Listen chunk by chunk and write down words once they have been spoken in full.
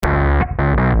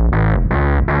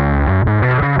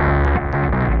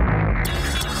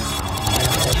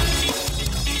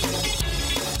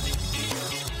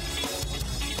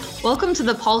Welcome to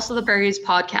the Pulse of the Prairies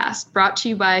podcast, brought to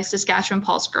you by Saskatchewan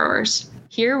Pulse Growers.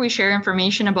 Here we share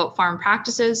information about farm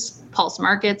practices, pulse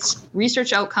markets,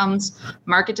 research outcomes,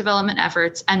 market development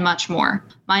efforts, and much more.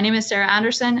 My name is Sarah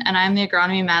Anderson, and I'm the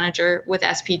Agronomy Manager with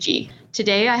SPG.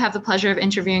 Today, I have the pleasure of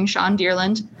interviewing Sean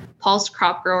Dearland, Pulse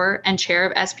crop grower and chair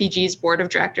of SPG's board of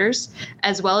directors,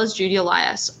 as well as Judy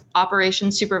Elias,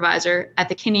 operations supervisor at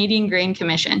the Canadian Grain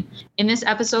Commission. In this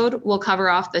episode, we'll cover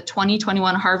off the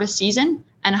 2021 harvest season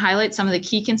and highlight some of the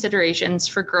key considerations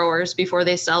for growers before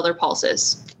they sell their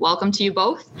pulses. Welcome to you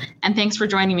both, and thanks for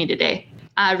joining me today.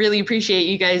 I really appreciate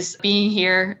you guys being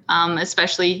here,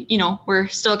 especially, we're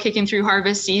still kicking through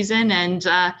harvest season, and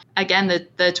again,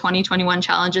 the 2021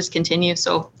 challenges continue,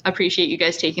 so appreciate you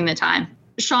guys taking the time.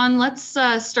 Sean, let's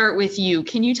start with you.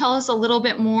 Can you tell us a little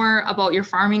bit more about your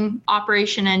farming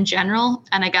operation in general?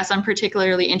 And I guess I'm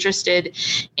particularly interested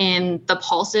in the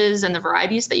pulses and the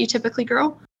varieties that you typically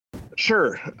grow.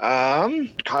 Sure.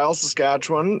 Kyle,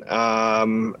 Saskatchewan,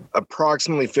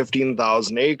 approximately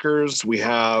 15,000 acres. We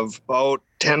have about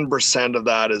 10% of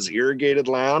that is irrigated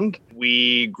land.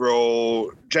 We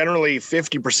grow generally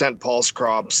 50% pulse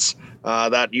crops.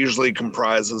 That usually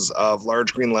comprises of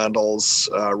large green lentils,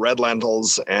 red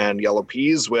lentils, and yellow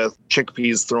peas with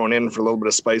chickpeas thrown in for a little bit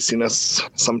of spiciness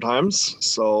sometimes.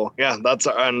 So yeah,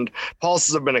 and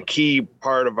pulses have been a key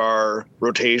part of our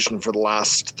rotation for the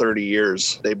last 30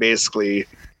 years.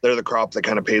 They're the crop that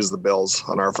kind of pays the bills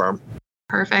on our farm.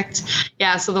 Perfect.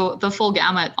 Yeah, so the full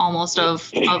gamut almost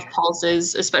of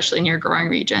pulses, especially in your growing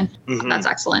region. Mm-hmm. That's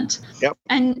excellent. Yep.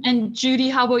 And Judy,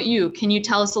 how about you? Can you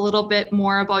tell us a little bit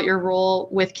more about your role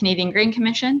with Canadian Grain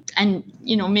Commission and,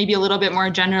 maybe a little bit more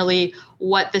generally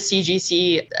what the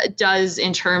CGC does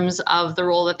in terms of the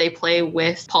role that they play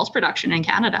with pulse production in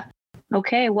Canada?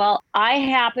 Okay, well, I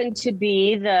happen to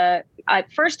be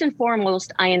first and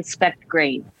foremost, I inspect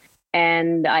grain.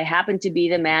 And I happen to be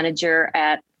the manager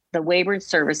at the Weyburn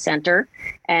Service Center,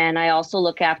 and I also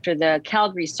look after the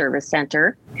Calgary Service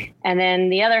Center. And then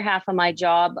the other half of my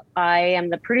job, I am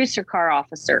the producer car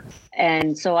officer,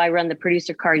 and so I run the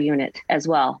producer car unit as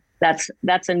well.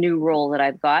 That's a new role that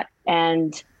I've got.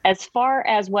 And as far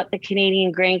as what the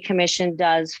Canadian Grain Commission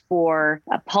does for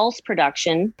pulse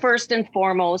production, first and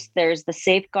foremost, there's the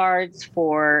safeguards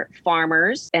for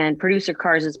farmers, and producer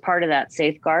cars is part of that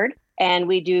safeguard. And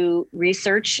we do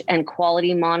research and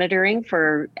quality monitoring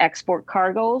for export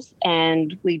cargoes,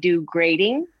 and we do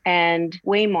grading and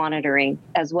weigh monitoring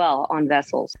as well on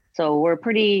vessels. So we're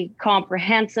pretty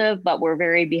comprehensive, but we're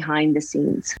very behind the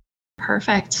scenes.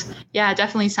 Perfect. Yeah, it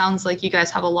definitely sounds like you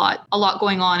guys have a lot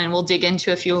going on, and we'll dig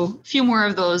into a few more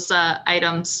of those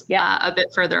items a bit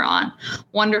further on.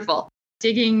 Wonderful.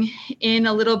 Digging in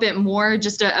a little bit more,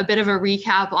 just a bit of a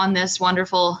recap on this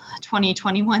wonderful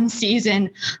 2021 season,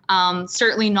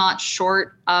 certainly not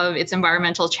short of its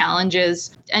environmental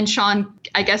challenges. And Sean,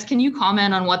 I guess, can you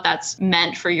comment on what that's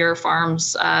meant for your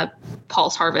farm's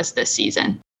pulse harvest this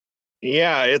season?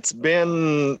 Yeah, it's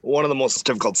been one of the most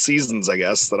difficult seasons, I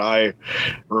guess, that I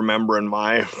remember in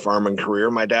my farming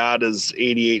career. My dad is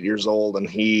 88 years old, and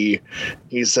he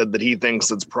said that he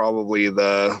thinks it's probably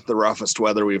the roughest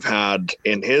weather we've had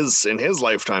in his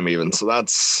lifetime even. So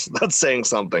that's saying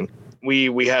something.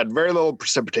 We had very little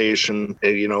precipitation,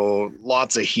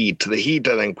 lots of heat. The heat,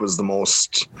 I think, was the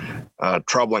most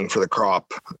troubling for the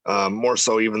crop, more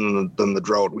so even than the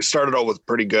drought. We started out with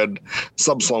pretty good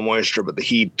subsoil moisture, but the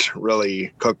heat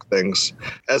really cooked things.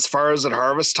 As far as at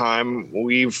harvest time,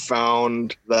 we've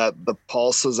found that the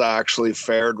pulses actually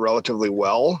fared relatively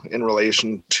well in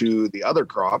relation to the other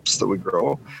crops that we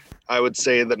grow. I would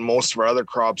say that most of our other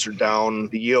crops are down.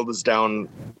 The yield is down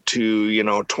to,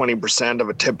 20% of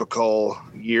a typical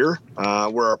year,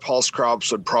 where our pulse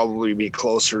crops would probably be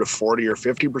closer to 40 or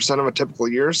 50% of a typical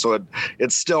year. So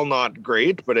it's still not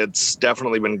great, but it's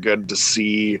definitely been good to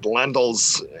see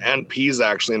lentils and peas,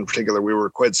 actually, in particular. We were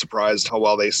quite surprised how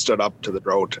well they stood up to the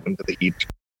drought and to the heat.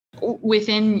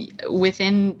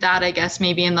 Within that, I guess,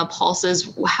 maybe in the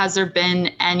pulses, has there been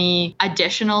any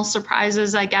additional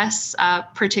surprises, I guess,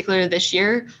 particularly this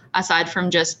year, aside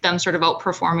from just them sort of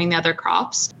outperforming the other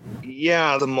crops?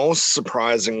 Yeah, the most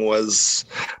surprising was,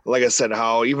 like I said,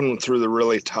 how even through the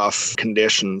really tough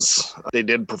conditions, they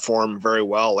did perform very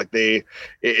well.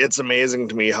 It's amazing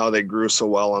to me how they grew so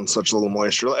well on such little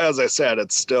moisture. As I said,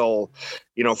 it's still,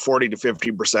 40 to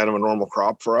 50% of a normal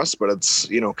crop for us, but it's,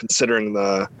 considering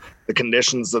the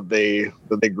conditions that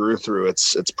they grew through,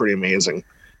 it's pretty amazing.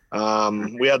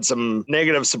 We had some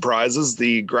negative surprises.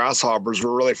 The grasshoppers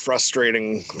were a really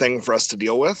frustrating thing for us to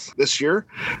deal with this year.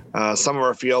 Some of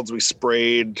our fields we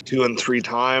sprayed 2 and 3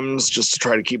 times just to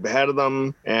try to keep ahead of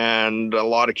them. And a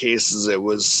lot of cases it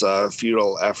was a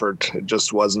futile effort. It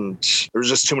just wasn't, there was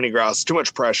just too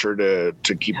much pressure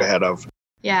to keep ahead of.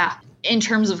 Yeah. In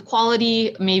terms of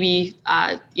quality, maybe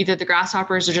either the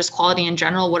grasshoppers or just quality in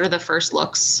general, what are the first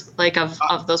looks like of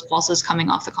those pulses coming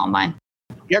off the combine?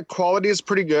 Yeah, quality is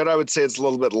pretty good. I would say it's a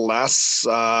little bit less.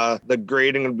 The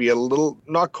grading would be a little,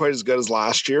 not quite as good as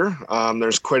last year.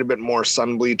 There's quite a bit more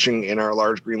sun bleaching in our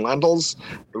large green lentils.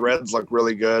 The reds look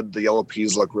really good. The yellow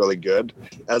peas look really good.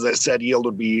 As I said, yield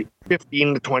would be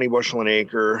 15 to 20 bushel an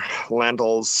acre.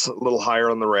 Lentils a little higher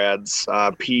on the reds.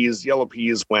 Yellow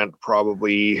peas went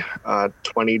probably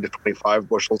 20 to 25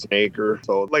 bushels an acre.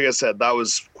 So like I said, that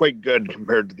was quite good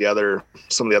compared to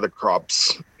some of the other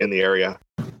crops in the area.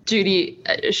 Judy,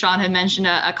 Sean had mentioned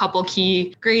a couple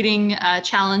key grading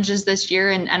challenges this year.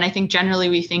 And I think generally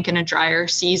we think in a drier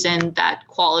season that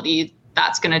quality,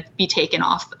 that's going to be taken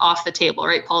off the table,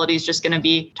 right? Quality is just going to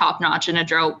be top notch in a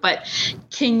drought. But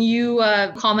can you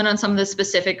comment on some of the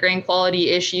specific grain quality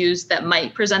issues that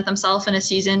might present themselves in a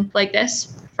season like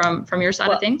this from your side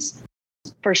of things?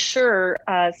 For sure.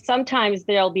 Sometimes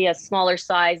there'll be a smaller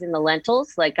size in the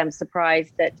lentils. Like I'm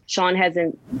surprised that Sean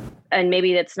hasn't, and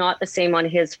maybe that's not the same on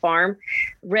his farm.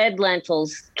 Red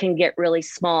lentils can get really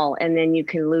small and then you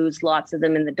can lose lots of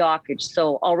them in the dockage.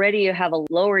 So already you have a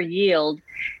lower yield.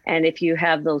 And if you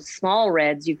have those small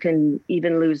reds, you can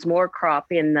even lose more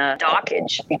crop in the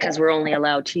dockage because we're only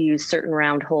allowed to use certain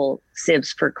round hole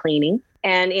sieves for cleaning.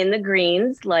 And in the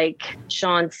greens, like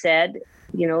Sean said,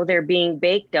 they're being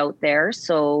baked out there.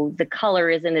 So the color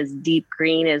isn't as deep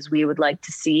green as we would like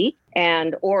to see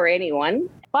or anyone.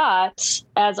 But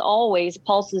as always,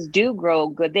 pulses do grow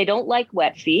good. They don't like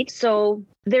wet feet. So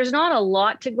there's not a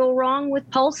lot to go wrong with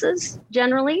pulses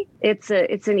generally. It's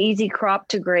an easy crop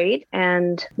to grade.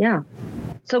 And yeah.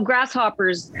 So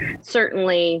grasshoppers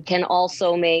certainly can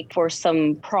also make for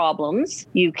some problems.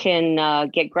 You can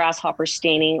get grasshopper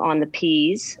staining on the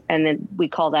peas, and then we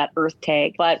call that earth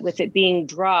tag. But with it being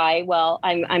dry, well,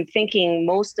 I'm thinking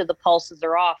most of the pulses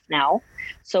are off now.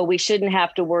 So we shouldn't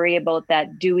have to worry about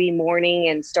that dewy morning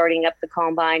and starting up the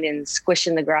combine and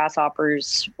squishing the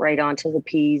grasshoppers right onto the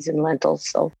peas and lentils.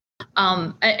 So.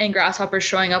 And grasshoppers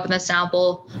showing up in the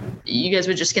sample, you guys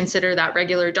would just consider that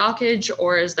regular dockage,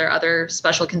 or is there other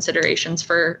special considerations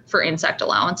for insect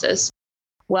allowances?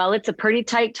 Well, it's a pretty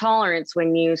tight tolerance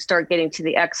when you start getting to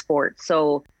the export.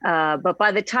 So, but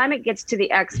by the time it gets to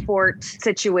the export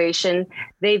situation,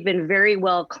 they've been very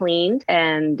well cleaned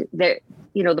and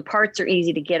the parts are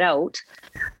easy to get out,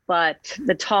 but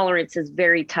the tolerance is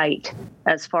very tight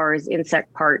as far as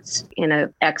insect parts in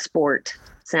an export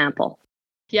sample.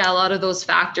 Yeah, a lot of those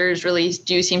factors really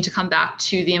do seem to come back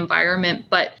to the environment.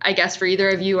 But I guess for either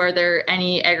of you, are there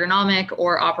any agronomic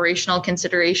or operational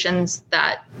considerations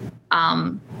that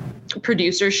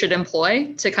producers should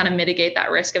employ to kind of mitigate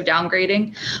that risk of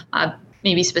downgrading,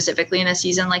 maybe specifically in a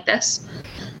season like this?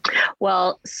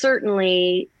 Well,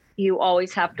 certainly you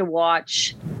always have to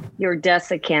watch your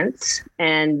desiccants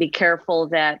and be careful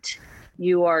that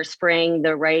you are spraying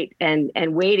the right and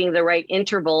waiting the right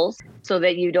intervals so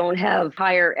that you don't have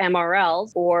higher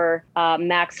MRLs or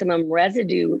maximum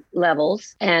residue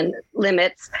levels and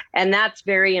limits. And that's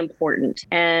very important.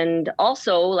 And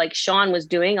also, like Sean was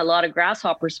doing, a lot of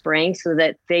grasshopper spraying so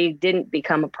that they didn't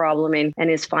become a problem in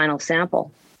his final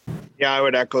sample. Yeah, I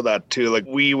would echo that too. Like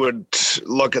we would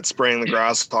look at spraying the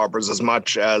grasshoppers as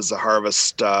much as a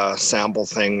harvest sample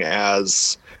thing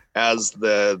as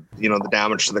the the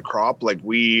damage to the crop. Like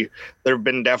there have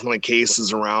been definitely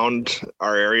cases around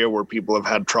our area where people have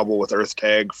had trouble with earth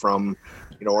tag from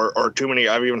or too many.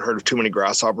 I've even heard of too many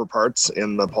grasshopper parts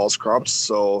in the pulse crops.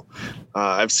 So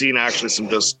I've seen actually some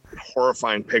just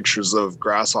horrifying pictures of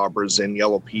grasshoppers in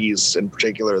yellow peas in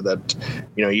particular that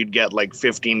you'd get like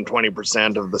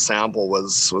 15-20% of the sample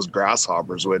was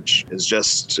grasshoppers, which is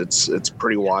just it's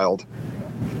pretty wild.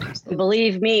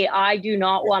 Believe me, I do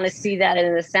not want to see that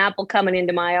in the sample coming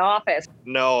into my office.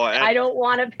 No, I don't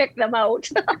want to pick them out.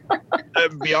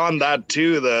 Beyond that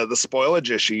too, the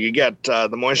spoilage issue, you get the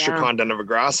moisture content of a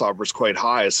grasshopper is quite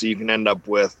high, so you can end up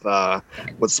with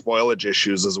spoilage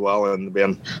issues as well in the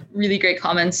bin. Really great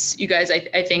comments, you guys.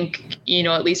 I think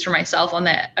at least for myself on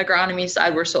the agronomy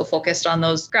side, we're so focused on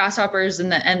those grasshoppers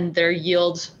and their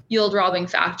yield yield robbing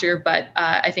factor, but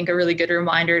I think a really good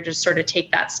reminder to sort of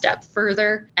take that step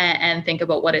further and think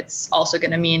about what it's also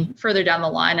going to mean further down the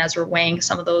line as we're weighing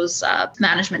some of those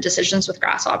management decisions with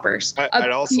grasshoppers. I'd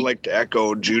also like to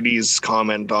echo Judy's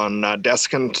comment on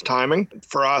desiccant timing.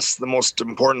 For us, the most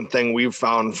important thing we've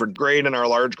found for grade in our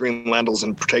large green lentils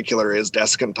in particular is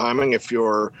desiccant timing. If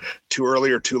you're too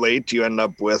early or too late, you end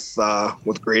up with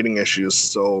grading issues.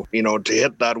 So, to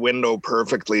hit that window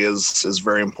perfectly is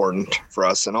very important for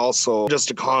us. And also, just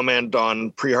to comment on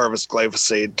pre-harvest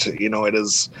glyphosate, it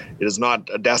is not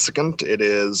a desiccant, it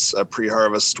is a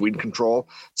pre-harvest weed control.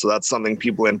 So that's something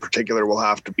people in particular will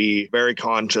have to be very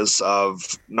conscious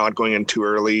of, not going in too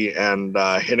early and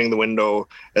hitting the window.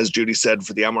 As Judy said,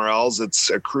 for the MRLs,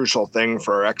 it's a crucial thing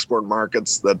for our export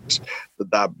markets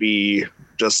that be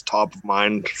just top of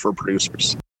mind for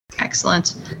producers.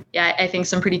 Excellent. Yeah, I think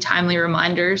some pretty timely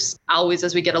reminders always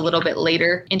as we get a little bit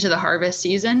later into the harvest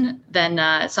season, then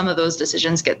some of those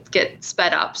decisions get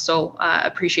sped up. So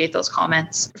appreciate those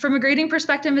comments. From a grading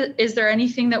perspective, is there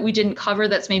anything that we didn't cover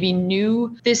that's maybe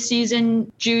new this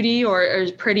season, Judy, or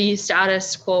is pretty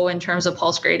status quo in terms of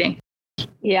pulse grading?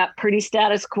 Yeah, pretty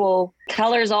status quo.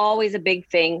 Color is always a big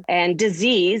thing, and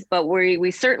disease, but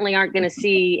we certainly aren't going to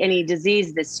see any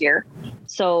disease this year.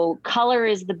 So color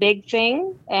is the big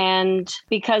thing. And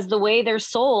because the way they're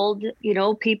sold,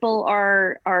 people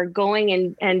are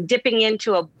going and dipping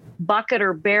into a bucket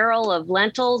or barrel of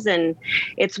lentils, and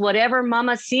it's whatever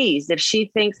mama sees. If she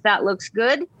thinks that looks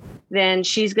good, then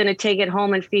she's going to take it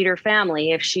home and feed her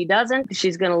family. If she doesn't,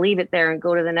 she's going to leave it there and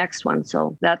go to the next one.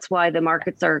 So that's why the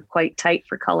markets are quite tight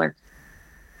for color.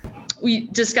 We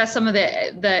discussed some of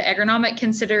the agronomic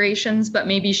considerations, but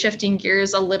maybe shifting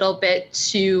gears a little bit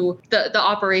to the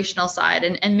operational side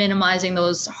and minimizing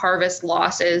those harvest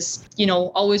losses,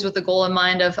 always with the goal in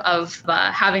mind of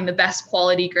having the best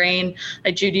quality grain,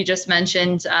 like Judy just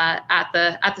mentioned, at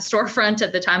the storefront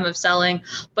at the time of selling,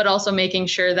 but also making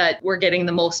sure that we're getting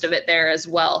the most of it there as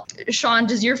well. Sean,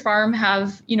 does your farm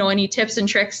have, any tips and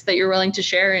tricks that you're willing to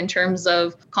share in terms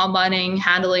of combining,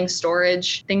 handling,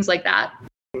 storage, things like that?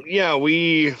 Yeah,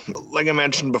 we, like I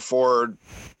mentioned before,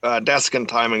 desiccant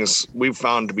timings we've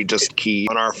found to be just key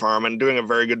on our farm, and doing a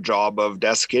very good job of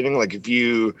desiccating. Like if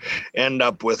you end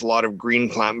up with a lot of green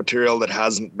plant material that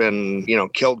hasn't been,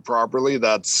 killed properly,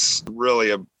 that's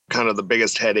really kind of the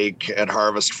biggest headache at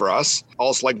harvest for us.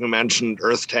 Also, like we mentioned,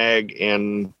 earth tag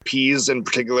and peas in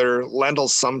particular,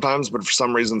 lentils sometimes, but for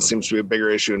some reason seems to be a bigger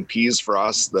issue in peas for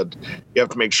us, that you have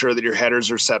to make sure that your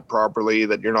headers are set properly,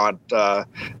 that you're not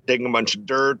digging a bunch of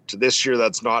dirt. This year,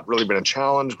 that's not really been a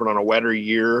challenge, but on a wetter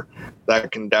year,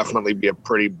 that can definitely be a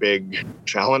pretty big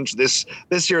challenge. This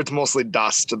year, it's mostly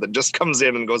dust that just comes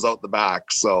in and goes out the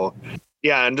back. So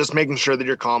yeah, and just making sure that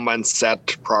your combine's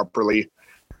set properly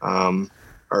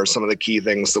are some of the key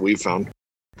things that we've found.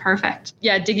 Perfect.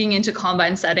 Yeah, digging into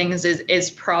combine settings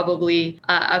is probably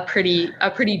a pretty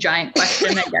giant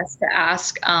question, I guess, to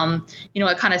ask.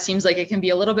 It kind of seems like it can be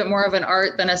a little bit more of an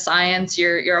art than a science.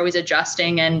 You're always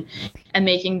adjusting and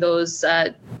making those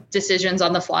decisions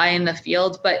on the fly in the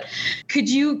field. But could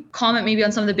you comment maybe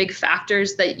on some of the big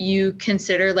factors that you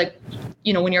consider, like,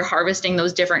 when you're harvesting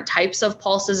those different types of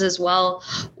pulses as well?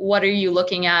 What are you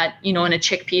looking at, in a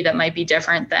chickpea that might be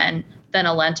different than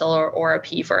a lentil or a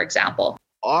pea, for example?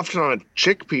 Often on a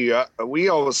chickpea, we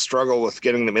always struggle with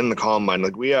getting them in the combine.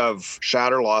 Like we have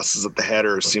shatter losses at the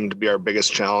header seem to be our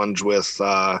biggest challenge with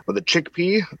a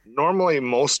chickpea. Normally,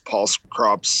 most pulse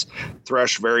crops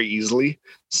thresh very easily.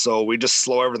 So we just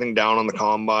slow everything down on the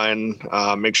combine,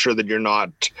 make sure that you're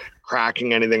not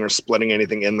cracking anything or splitting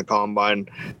anything in the combine.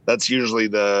 That's usually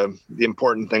the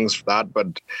important things for that.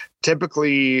 But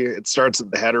typically it starts at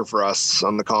the header for us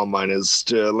on the combine, is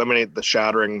to eliminate the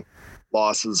shattering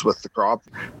losses with the crop.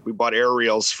 We bought air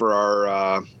reels for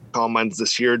our combines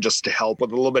this year just to help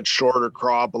with a little bit shorter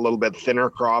crop, a little bit thinner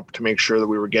crop, to make sure that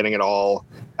we were getting it all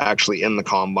actually in the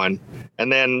combine.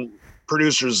 And then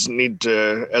producers need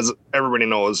to, as everybody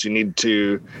knows, you need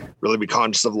to really be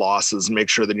conscious of losses and make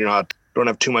sure that don't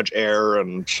have too much air,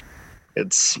 and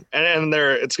it's going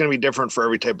to be different for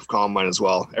every type of combine as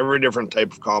well. Every different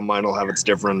type of combine will have its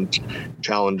different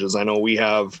challenges. I know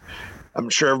I'm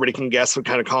sure everybody can guess what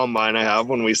kind of combine I have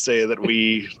when we say that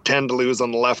we tend to lose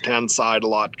on the left-hand side a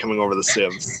lot coming over the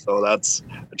sieves. So that's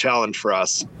a challenge for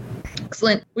us.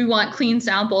 Excellent. We want clean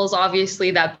samples,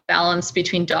 obviously that balance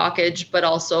between dockage, but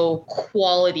also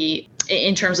quality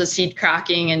in terms of seed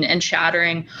cracking and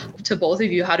shattering. To both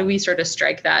of you, how do we sort of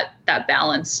strike that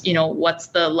balance? What's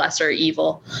the lesser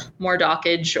evil, more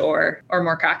dockage or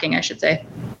more cracking, I should say?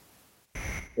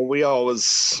 Well, we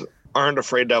always aren't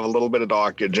afraid to have a little bit of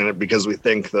dockage in it because we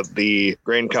think that the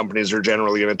grain companies are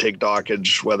generally going to take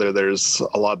dockage, whether there's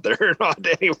a lot there or not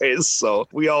anyways. So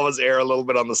we always err a little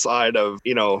bit on the side of,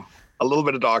 a little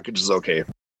bit of dockage is okay.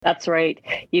 That's right.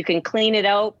 You can clean it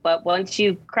out, but once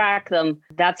you crack them,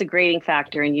 that's a grading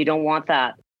factor and you don't want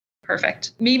that.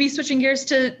 Perfect. Maybe switching gears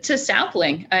to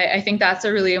sampling. I think that's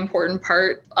a really important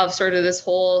part of sort of this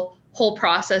whole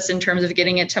process in terms of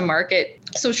getting it to market.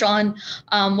 So Sean,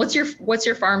 what's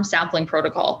your farm sampling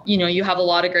protocol? You have a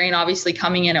lot of grain obviously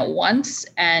coming in at once,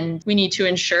 and we need to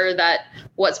ensure that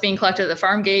what's being collected at the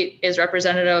farm gate is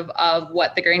representative of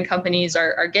what the grain companies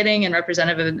are getting and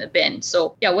representative in the bin.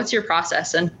 So yeah, what's your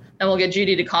process? And then we'll get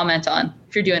Judy to comment on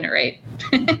if you're doing it right.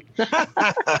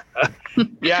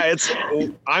 Yeah,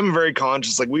 I'm very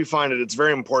conscious. Like, we find it's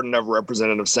very important to have a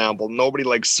representative sample. Nobody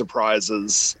likes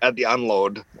surprises at the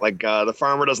unload. Like, the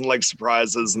farmer doesn't like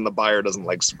surprises and the buyer doesn't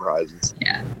like surprises.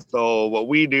 Yeah. So what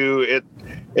we do, it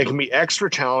can be extra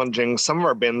challenging. Some of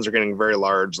our bins are getting very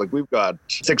large. Like, we've got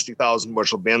 60,000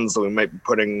 bushel bins that we might be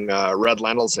putting red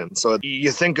lentils in. So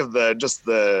you think of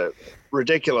the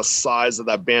ridiculous size of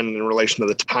that bin in relation to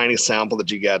the tiny sample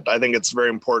that you get. I think it's very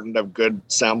important to have good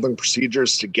sampling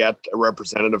procedures to get a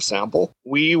representative sample.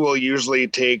 We will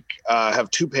usually have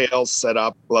 2 pails set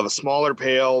up. We'll have a smaller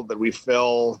pail that we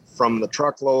fill from the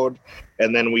truckload,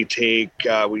 and then we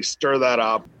stir that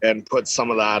up and put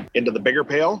some of that into the bigger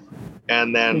pail,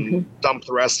 and then dump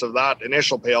the rest of that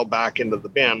initial pail back into the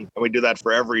bin. And we do that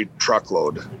for every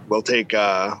truckload. We'll take,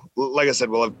 like I said,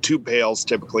 we'll have 2 pails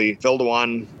typically, fill to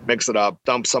one, mix it up,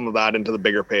 dump some of that into the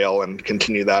bigger pail, and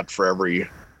continue that for every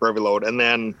load, and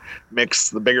then mix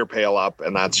the bigger pail up,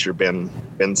 and that's your bin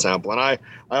sample. And I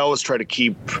always try to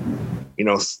keep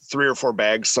 3 or 4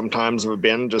 bags sometimes of a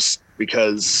bin, just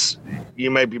because you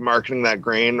might be marketing that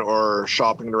grain or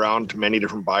shopping it around to many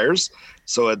different buyers.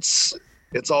 So it's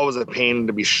always a pain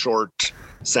to be short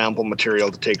sample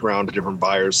material to take around to different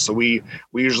buyers. So we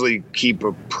usually keep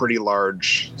a pretty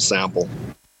large sample.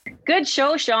 Good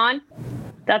show, Sean.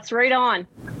 That's right on.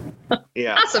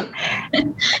 Yeah. Awesome.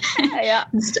 Yeah.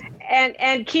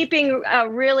 And keeping a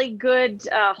really good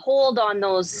hold on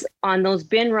those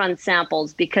bin run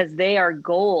samples, because they are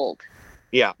gold.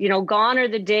 Yeah. Gone are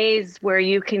the days where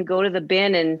you can go to the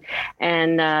bin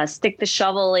and stick the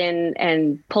shovel in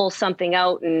and pull something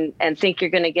out and think you're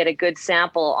going to get a good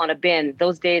sample on a bin.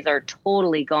 Those days are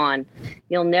totally gone.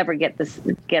 You'll never get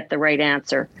the right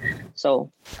answer. So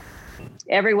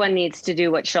everyone needs to do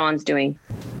what Sean's doing.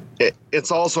 It's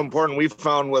also important, we've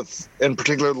found with, in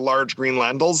particular, the large green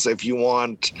lentils, if you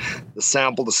want the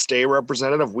sample to stay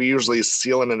representative, we usually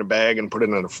seal it in a bag and put it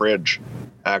in a fridge,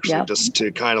 actually, just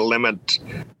to kind of limit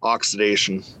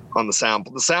oxidation on the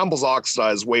sample. The samples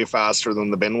oxidize way faster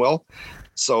than the bin will.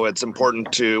 So it's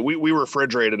important we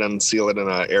refrigerate it and seal it in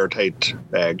an airtight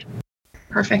bag.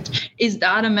 Perfect. Is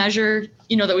that a measure,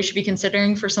 that we should be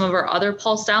considering for some of our other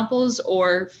pulse samples,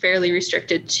 or fairly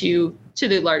restricted to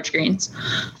the large greens?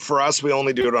 For us, we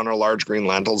only do it on our large green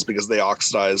lentils because they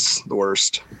oxidize the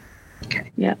worst. Okay.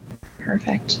 Yeah.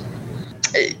 Perfect.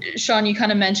 Sean, you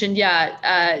kind of mentioned,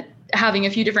 having a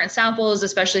few different samples,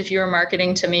 especially if you were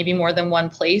marketing to maybe more than one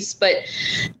place. But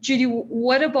Judy,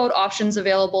 what about options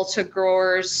available to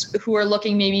growers who are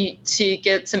looking maybe to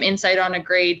get some insight on a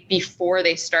grade before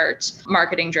they start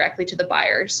marketing directly to the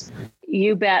buyers?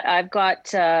 You bet. I've got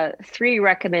 3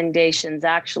 recommendations,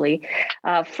 actually.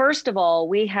 First of all,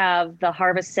 we have the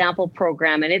Harvest Sample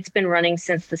Program, and it's been running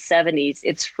since the 70s.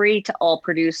 It's free to all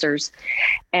producers.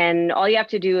 And all you have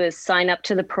to do is sign up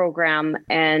to the program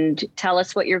and tell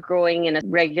us what you're growing in a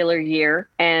regular year.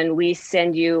 And we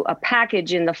send you a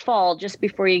package in the fall just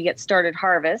before you get started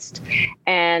harvest.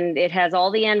 And it has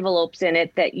all the envelopes in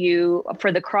it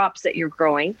for the crops that you're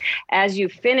growing. As you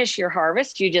finish your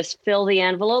harvest, you just fill the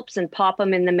envelopes and pop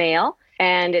them in the mail,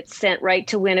 and it's sent right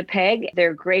to Winnipeg.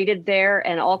 They're graded there,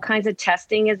 and all kinds of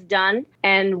testing is done.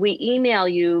 And we email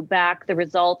you back the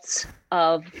results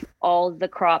of all the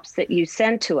crops that you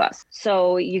send to us.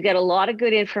 So you get a lot of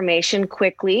good information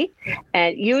quickly.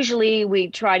 And usually we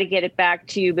try to get it back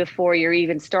to you before you're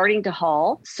even starting to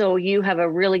haul. So you have a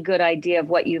really good idea of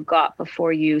what you've got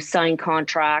before you sign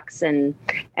contracts and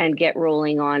get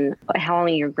rolling on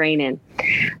hauling your grain in.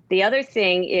 The other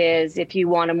thing is, if you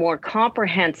want a more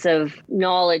comprehensive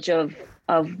knowledge of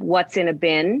what's in a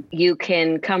bin, you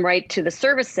can come right to the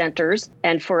service centers,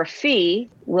 and for a fee,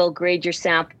 we'll grade your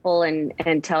sample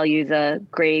and tell you the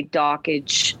grade,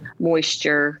 dockage,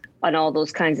 moisture, and all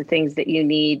those kinds of things that you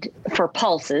need for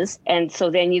pulses. And so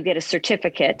then you get a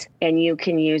certificate and you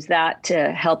can use that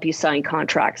to help you sign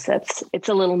contracts. It's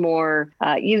a little more,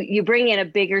 you bring in a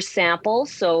bigger sample,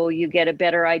 so you get a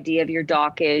better idea of your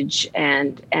dockage,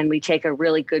 and we take a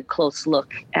really good close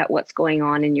look at what's going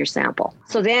on in your sample.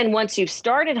 So then once you've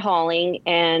started hauling,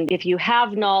 and if you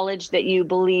have knowledge that you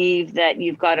believe that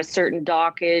you've got a certain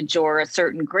dockage or a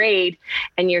certain grade,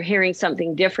 and you're hearing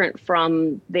something different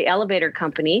from the elevator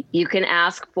company, you can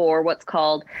ask for what's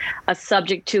called a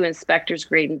subject to inspector's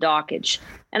grade and dockage.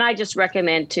 And I just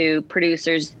recommend to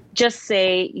producers, just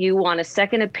say you want a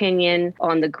second opinion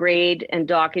on the grade and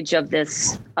dockage of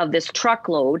this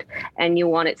truckload, and you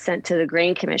want it sent to the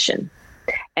Grain Commission.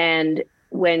 And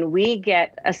when we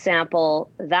get a sample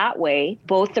that way,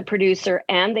 both the producer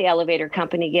and the elevator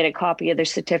company get a copy of their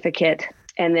certificate,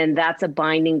 and then that's a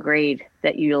binding grade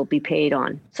that you'll be paid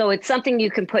on. So it's something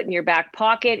you can put in your back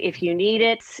pocket if you need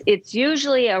it. It's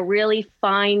usually a really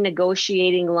fine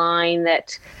negotiating line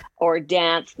or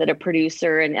dance that a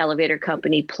producer and elevator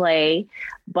company play.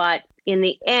 But in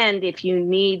the end, if you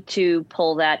need to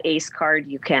pull that ACE card,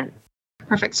 you can.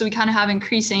 Perfect. So we kind of have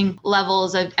increasing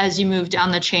levels as you move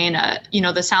down the chain.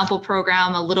 The sample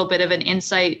program, a little bit of an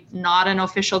insight, not an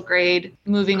official grade,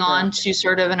 moving on to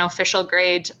sort of an official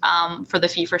grade for the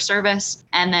fee for service.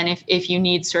 And then if you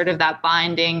need sort of that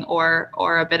binding or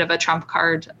a bit of a trump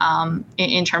card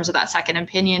in terms of that second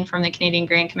opinion from the Canadian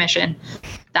Grain Commission,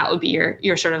 that would be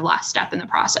your sort of last step in the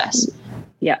process.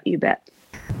 Yeah, you bet.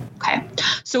 Okay.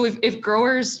 So if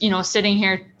growers, sitting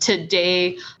here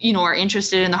today, are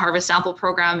interested in the Harvest Sample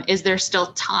Program, is there still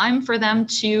time for them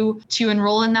to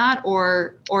enroll in that,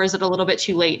 or is it a little bit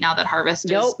too late now that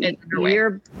harvest is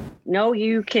underway? No,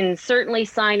 you can certainly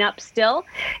sign up still.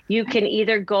 You can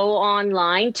either go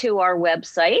online to our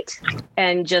website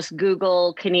and just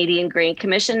Google Canadian Grain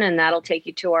Commission, and that'll take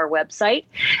you to our website,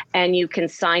 and you can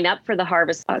sign up for the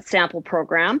Harvest Sample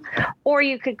Program, or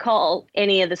you could call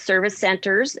any of the service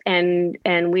centers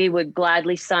and we would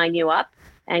gladly sign you up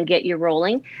and get you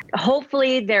rolling.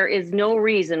 Hopefully there is no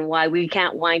reason why we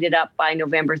can't wind it up by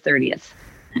November 30th.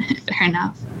 Fair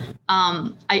enough.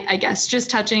 I guess just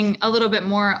touching a little bit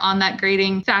more on that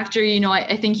grading factor,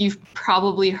 I think you've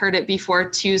probably heard it before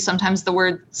too. Sometimes the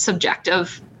word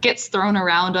subjective gets thrown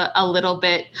around a little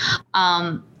bit.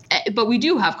 But we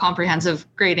do have comprehensive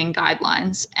grading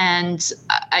guidelines. And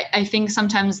I think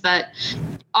sometimes that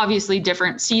obviously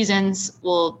different seasons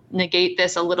will negate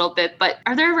this a little bit, but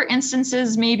are there ever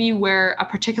instances maybe where a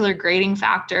particular grading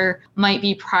factor might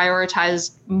be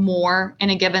prioritized more in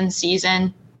a given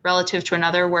season relative to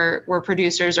another, where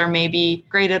producers are maybe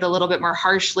graded a little bit more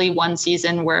harshly one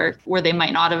season where they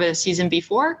might not have a season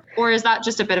before? Or is that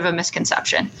just a bit of a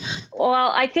misconception?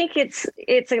 Well, I think it's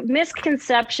a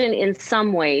misconception in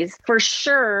some ways. For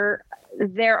sure,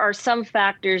 there are some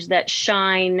factors that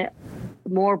shine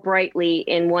more brightly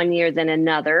in one year than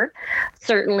another.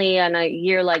 Certainly on a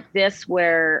year like this,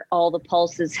 where all the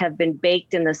pulses have been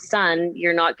baked in the sun,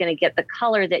 you're not going to get the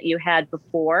color that you had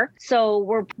before. So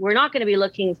we're not going to be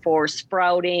looking for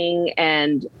sprouting,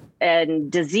 and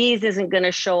disease isn't going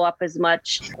to show up as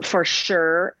much for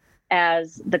sure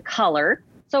as the color.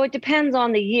 So it depends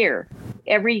on the year.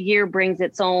 Every year brings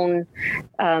its own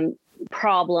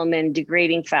problem and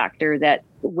degrading factor that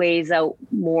weighs out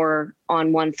more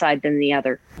on one side than the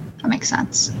other. That makes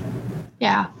sense.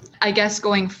 Yeah. I guess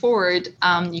going forward,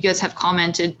 you guys have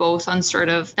commented both on sort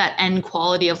of that end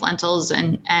quality of lentils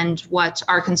and what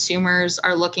our consumers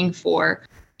are looking for.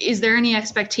 Is there any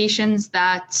expectations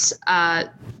that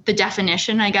the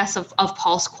definition, I guess, of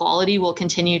pulse quality will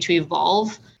continue to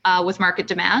evolve with market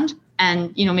demand,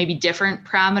 and maybe different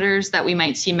parameters that we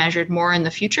might see measured more in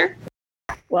the future?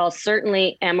 Well,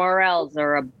 certainly MRLs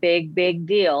are a big, big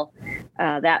deal.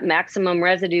 That maximum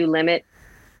residue limit,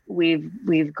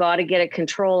 we've got to get a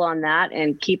control on that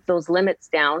and keep those limits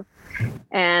down.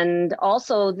 And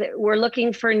also we're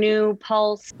looking for new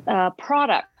pulse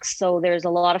products. So there's a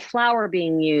lot of flour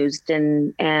being used,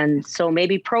 and so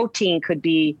maybe protein could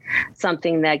be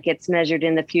something that gets measured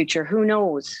in the future. Who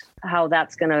knows how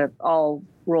that's going to all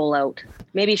roll out?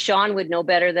 Maybe Sean would know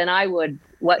better than I would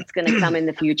what's going to come in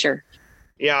the future.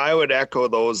 Yeah, I would echo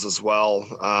those as well.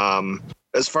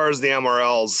 As far as the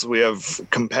MRLs, we have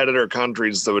competitor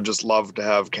countries that would just love to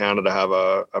have Canada have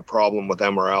a problem with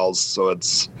MRLs. So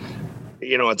it's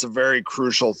a very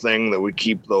crucial thing that we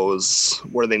keep those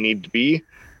where they need to be,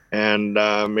 and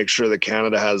make sure that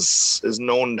Canada is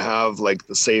known to have like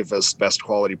the safest, best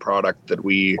quality product that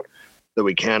we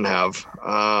can have.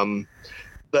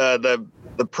 The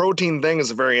The protein thing is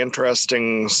a very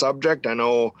interesting subject. I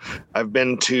know I've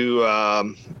been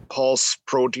to pulse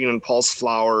protein and pulse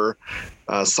flour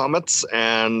summits,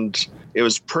 and it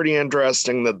was pretty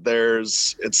interesting that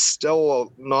it's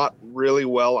still a not really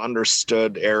well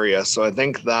understood area. So I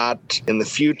think that in the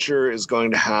future is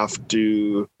going to have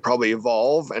to probably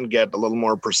evolve and get a little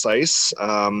more precise.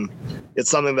 It's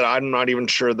something that I'm not even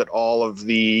sure that all of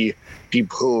the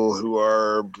people who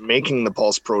are making the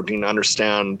pulse protein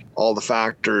understand all the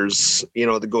factors,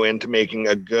 that go into making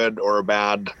a good or a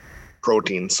bad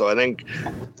protein. So I think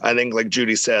like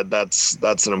Judy said, that's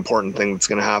an important thing that's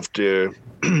going to have to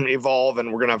evolve,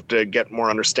 and we're going to have to get more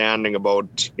understanding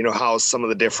about, how some of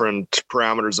the different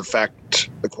parameters affect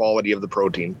the quality of the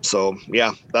protein. So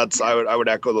yeah, I would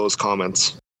echo those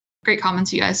comments. Great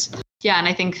comments, you guys. Yeah, and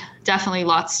I think definitely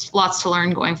lots to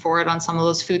learn going forward on some of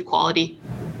those food quality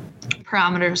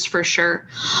parameters for sure.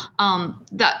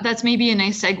 That's maybe a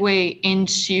nice segue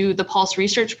into the Pulse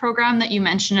Research Program that you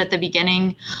mentioned at the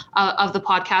beginning of the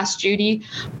podcast, Judy.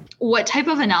 What type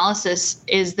of analysis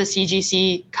is the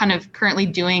CGC kind of currently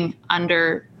doing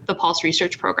under the Pulse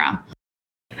Research Program?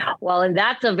 Well, and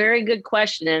that's a very good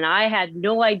question, and I had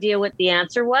no idea what the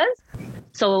answer was.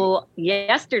 So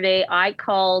yesterday I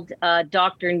called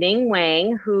Dr. Ning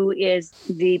Wang, who is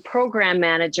the program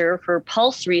manager for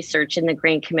Pulse Research in the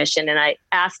Grain Commission, and I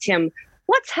asked him,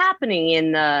 what's happening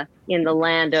in the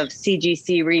land of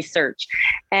CGC research?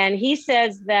 And he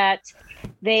says that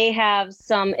they have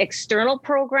some external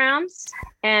programs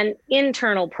and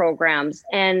internal programs.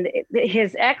 And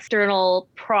his external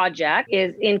project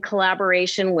is in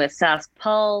collaboration with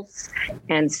SaskPulse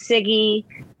and SIGI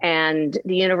and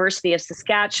the University of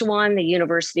Saskatchewan, the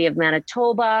University of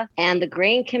Manitoba, and the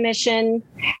Grain Commission.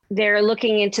 They're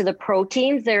looking into the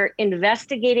proteins. They're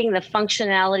investigating the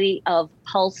functionality of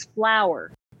pulse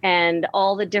flour and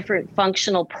all the different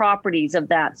functional properties of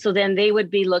that. So then they would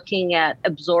be looking at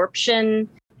absorption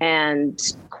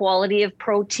and quality of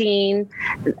protein,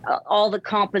 all the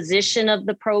composition of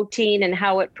the protein and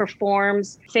how it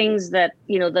performs, things that,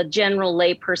 the general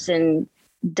layperson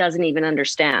doesn't even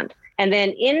understand. And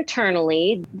then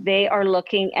internally, they are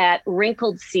looking at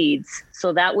wrinkled seeds.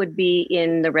 So that would be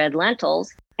in the red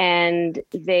lentils. And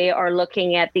they are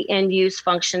looking at the end use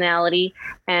functionality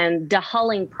and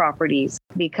dehulling properties,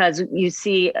 because you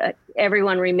see,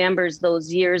 everyone remembers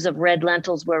those years of red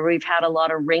lentils where we've had a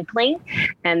lot of wrinkling,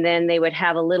 and then they would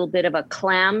have a little bit of a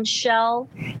clam shell,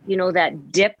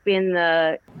 that dip in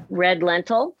the red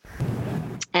lentil.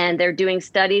 And they're doing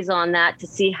studies on that to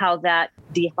see how that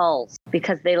dehulls,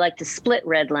 because they like to split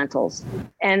red lentils.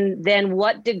 And then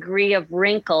what degree of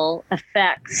wrinkle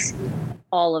affects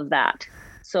all of that.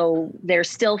 So they're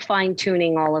still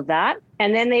fine-tuning all of that.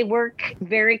 And then they work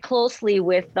very closely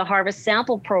with the Harvest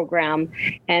Sample Program,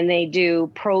 and they do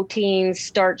protein,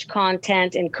 starch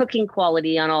content, and cooking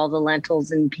quality on all the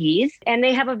lentils and peas. And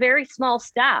they have a very small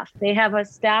staff. They have a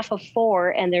staff of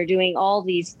 4, and they're doing all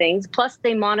these things. Plus,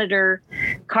 they monitor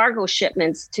cargo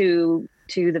shipments to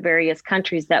the various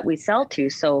countries that we sell to.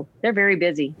 So they're very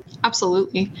busy.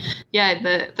 Absolutely.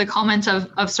 Yeah, the comment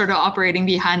of sort of operating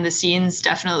behind the scenes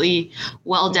definitely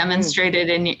well demonstrated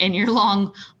in your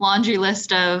long laundry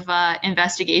list of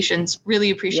investigations.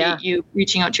 Really appreciate you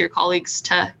reaching out to your colleagues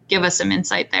to give us some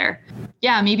insight there.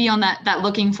 Yeah, maybe on that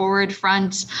looking forward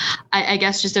front, I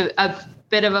guess just a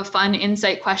bit of a fun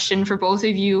insight question for both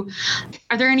of you.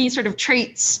 Are there any sort of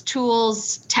traits,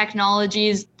 tools,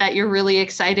 technologies that you're really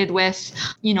excited with,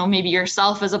 maybe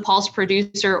yourself as a pulse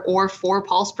producer or for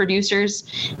pulse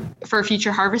producers for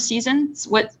future harvest seasons?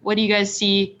 What do you guys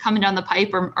see coming down the pipe,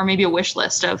 or maybe a wish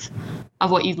list of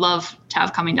what you'd love to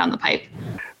have coming down the pipe?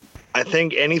 I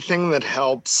think anything that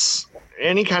helps,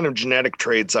 any kind of genetic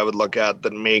traits I would look at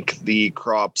that make the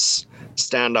crops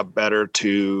stand up better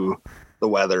to the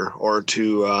weather, or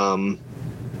to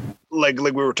like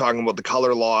we were talking about the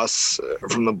color loss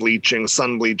from the bleaching,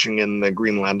 sun bleaching in the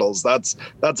green lentils. That's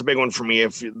a big one for me.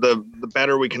 If the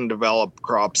better we can develop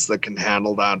crops that can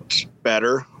handle that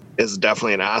better, is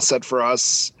definitely an asset for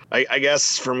us. I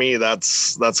guess for me,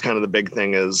 that's kind of the big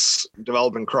thing, is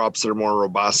developing crops that are more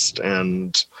robust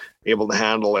and able to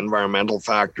handle environmental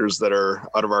factors that are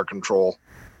out of our control.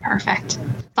 Perfect.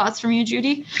 Thoughts from you,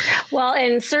 Judy? Well,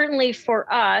 and certainly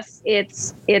for us,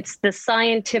 it's the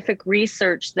scientific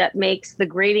research that makes the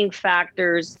grading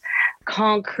factors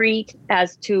concrete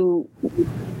as to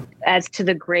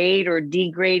the grade or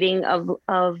degrading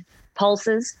of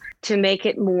pulses, to make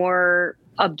it more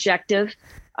objective,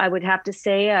 I would have to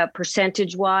say,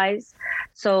 percentage wise.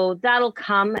 So that'll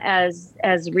come as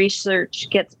research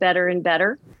gets better and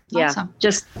better. Awesome.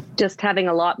 Yeah, just having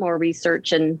a lot more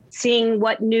research and seeing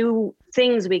what new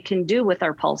things we can do with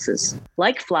our pulses,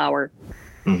 like flour.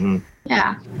 Mm-hmm.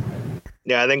 Yeah.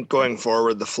 Yeah, I think going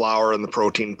forward, the flour and the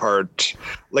protein part,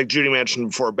 like Judy mentioned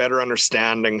before, better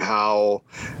understanding how,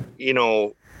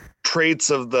 traits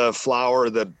of the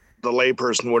flour that the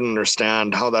layperson wouldn't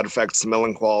understand, how that affects the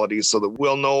milling quality, so that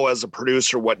we'll know as a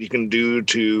producer what you can do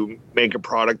to make a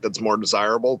product that's more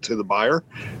desirable to the buyer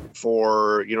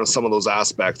for, some of those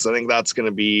aspects. I think that's going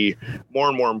to be more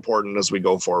and more important as we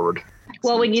go forward.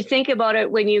 Well, when you think about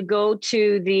it, when you go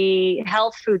to the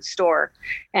health food store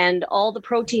and all the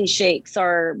protein shakes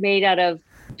are made out of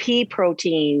pea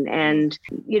protein, and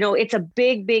it's a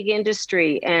big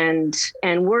industry, and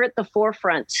we're at the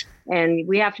forefront, and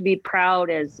we have to be proud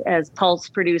as pulse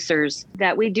producers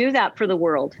that we do that for the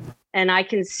world. And I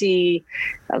can see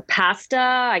pasta,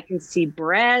 I can see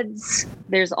breads.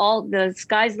 There's the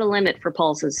sky's the limit for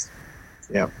pulses.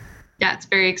 Yeah. Yeah, it's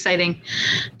very exciting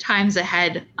times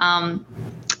ahead.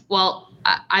 Well,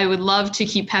 I would love to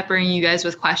keep peppering you guys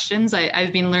with questions.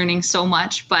 I've been learning so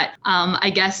much, but I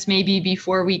guess maybe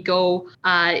before we go,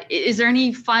 is there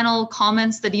any final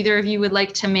comments that either of you would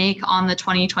like to make on the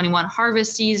 2021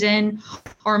 harvest season,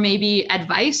 or maybe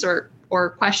advice or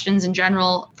questions in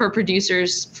general for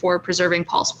producers for preserving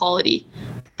pulse quality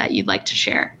that you'd like to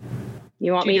share?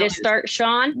 You want me to start,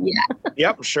 Sean? Yeah.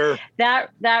 Yep, sure.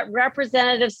 That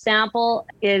representative sample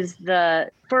is the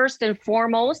first and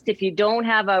foremost. If you don't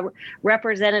have a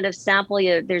representative sample,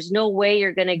 there's no way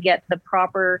you're going to get the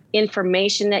proper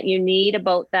information that you need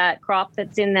about that crop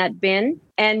that's in that bin,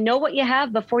 and know what you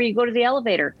have before you go to the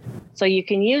elevator. So you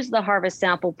can use the harvest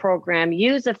sample program,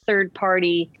 use a third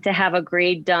party to have a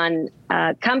grade done.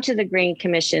 Come to the Grain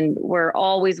Commission. We're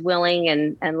always willing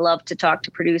and love to talk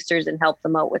to producers and help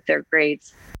them out with their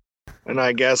grades. And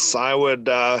I guess I would,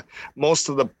 most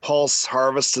of the pulse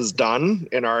harvest is done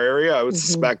in our area. I would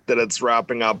suspect that it's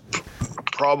wrapping up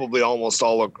probably almost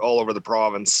all over the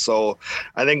province. So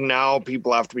I think now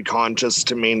people have to be conscious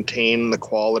to maintain the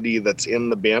quality that's in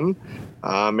the bin.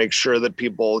 Make sure that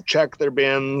people check their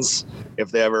bins.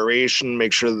 If they have aeration,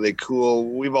 make sure that they cool.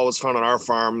 We've always found on our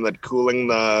farm that cooling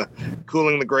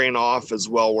the grain off is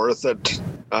well worth it.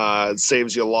 It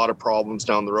saves you a lot of problems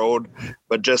down the road.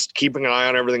 But just keeping an eye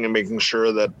on everything and making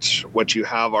sure that what you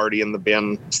have already in the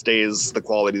bin stays the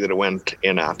quality that it went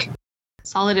in at.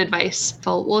 Solid advice.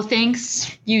 Well,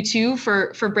 thanks you two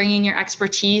for bringing your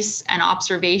expertise and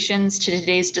observations to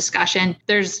today's discussion.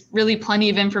 There's really plenty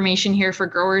of information here for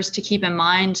growers to keep in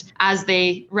mind as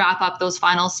they wrap up those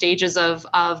final stages of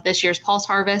this year's pulse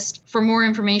harvest. For more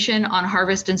information on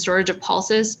harvest and storage of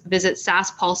pulses, visit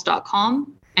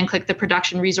sasspulse.com and click the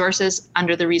production resources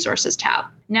under the resources tab.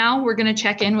 Now we're going to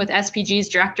check in with SPG's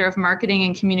Director of Marketing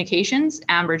and Communications,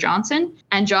 Amber Johnson,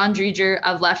 and John Dreger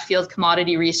of Left Field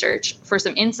Commodity Research for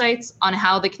some insights on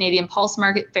how the Canadian pulse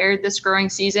market fared this growing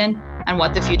season and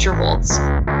what the future holds.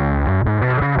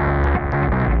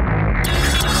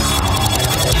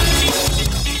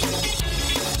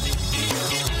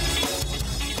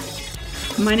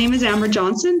 My name is Amber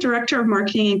Johnson, Director of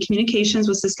Marketing and Communications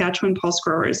with Saskatchewan Pulse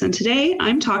Growers, and today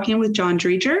I'm talking with John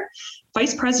Dreger,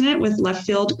 Vice President with Left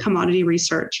Field Commodity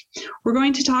Research. We're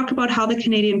going to talk about how the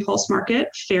Canadian pulse market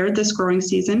fared this growing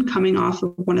season, coming off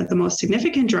of one of the most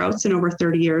significant droughts in over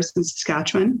 30 years in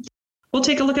Saskatchewan. We'll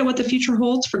take a look at what the future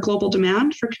holds for global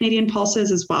demand for Canadian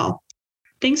pulses as well.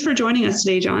 Thanks for joining us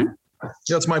today, John.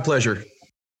 Yeah, it's my pleasure.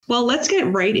 Well, let's get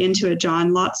right into it,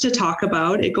 John. Lots to talk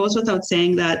about. It goes without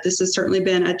saying that this has certainly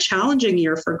been a challenging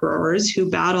year for growers who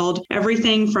battled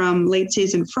everything from late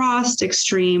season frost,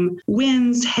 extreme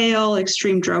winds, hail,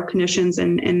 extreme drought conditions,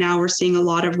 and now we're seeing a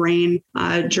lot of rain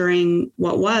during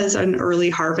what was an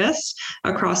early harvest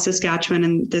across Saskatchewan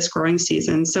in this growing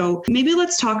season. So maybe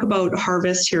let's talk about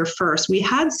harvest here first. We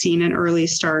had seen an early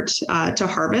start to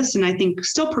harvest, and I think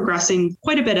still progressing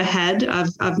quite a bit ahead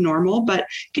of normal, but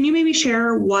can you maybe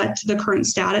share what the current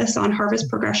status on harvest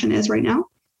progression is right now?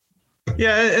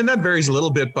 Yeah, and that varies a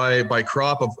little bit by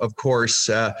crop, of course.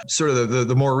 Sort of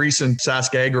the more recent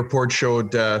Sask Ag report showed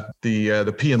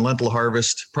the pea and lentil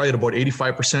harvest probably at about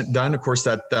 85% done. Of course,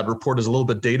 that report is a little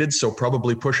bit dated, so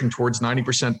probably pushing towards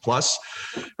 90% plus.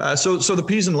 So the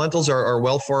peas and lentils are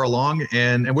well far along,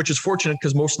 and which is fortunate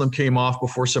because most of them came off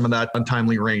before some of that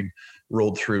untimely rain.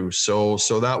 rolled through. So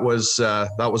that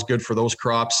was good for those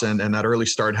crops, and that early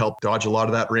start helped dodge a lot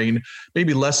of that rain.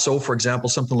 Maybe less so, for example,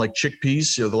 something like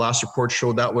chickpeas. The last report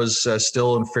showed that was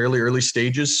still in fairly early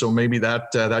stages. So maybe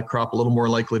that crop a little more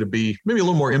likely to be maybe a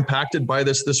little more impacted by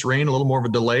this rain, a little more of a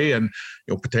delay, and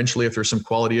potentially if there's some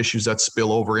quality issues that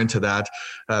spill over into that,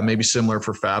 maybe similar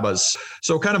for fabas.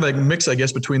 So kind of a mix, I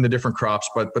guess, between the different crops,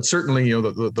 but certainly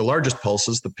the largest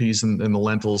pulses, the peas and the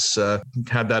lentils,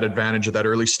 had that advantage of that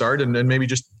early start, and maybe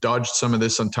just dodged some of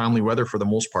this untimely weather for the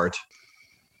most part.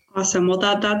 Awesome. Well,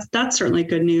 that's certainly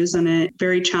good news in a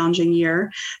very challenging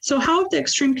year. So how have the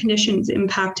extreme conditions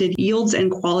impacted yields and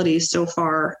qualities so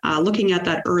far, looking at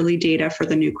that early data for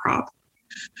the new crop?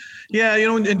 Yeah,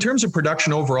 in terms of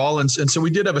production overall, and so we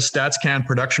did have a StatsCan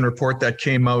production report that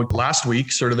came out last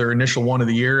week, sort of their initial one of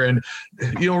the year, and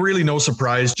really no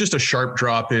surprise, just a sharp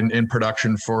drop in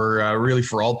production for really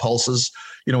for all pulses.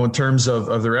 In terms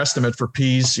of their estimate for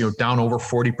peas, down over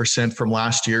 40% from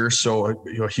last year. So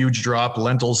a huge drop.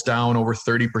 Lentils down over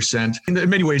 30%. In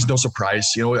many ways, no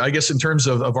surprise. I guess in terms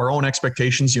of our own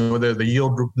expectations, the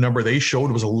yield number they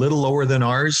showed was a little lower than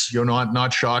ours.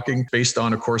 Not shocking, based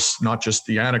on, of course, not just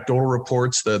the anecdotal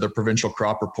reports, the provincial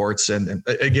crop reports, and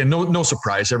again, no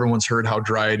surprise. Everyone's heard how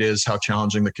dry it is, how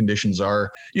challenging the conditions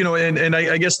are. And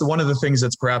I guess one of the things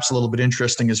that's perhaps a little bit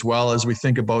interesting as well as we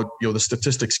think about the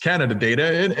Statistics Canada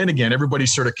data. And again, everybody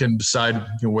sort of can decide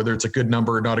whether it's a good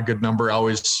number or not a good number.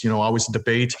 Always a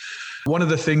debate. One of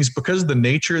the things, because of the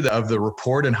nature of the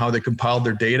report and how they compiled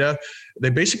their data, they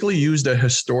basically used a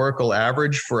historical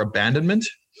average for abandonment.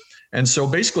 And so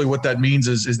basically what that means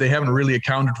is they haven't really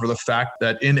accounted for the fact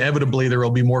that inevitably there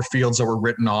will be more fields that were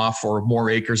written off, or more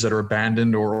acres that are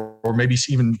abandoned, or maybe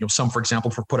even some, for example,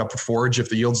 for put up for forage if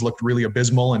the yields looked really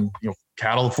abysmal and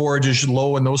cattle forage is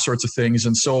low and those sorts of things.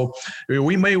 And so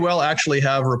we may well actually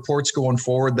have reports going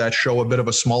forward that show a bit of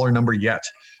a smaller number yet,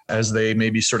 as they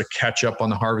maybe sort of catch up on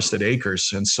the harvested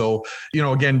acres. And so,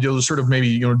 again, you'll sort of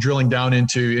maybe, drilling down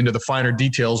into the finer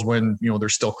details when,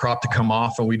 there's still crop to come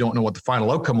off and we don't know what the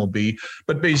final outcome will be.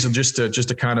 But basically just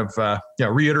to kind of,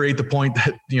 reiterate the point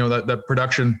that, that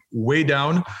production way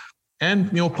down,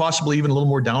 and possibly even a little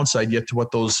more downside yet to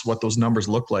what those numbers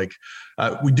look like.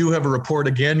 We do have a report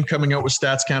again coming out with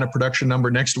StatsCan production number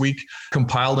next week,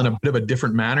 compiled in a bit of a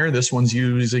different manner. This one's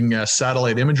using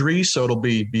satellite imagery, so it'll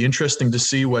be interesting to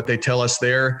see what they tell us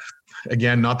there.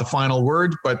 Again, not the final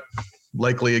word, but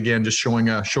likely again just showing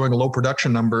a low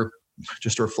production number,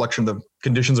 just a reflection of the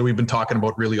conditions that we've been talking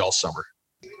about really all summer.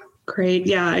 Great.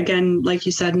 Yeah. Again, like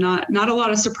you said, not a lot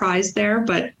of surprise there,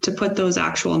 but to put those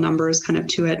actual numbers kind of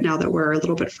to it now that we're a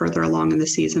little bit further along in the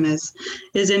season is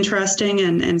interesting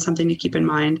and something to keep in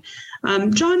mind.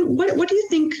 John, what do you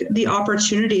think the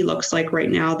opportunity looks like right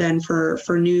now then for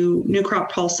new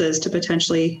crop pulses to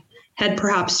potentially head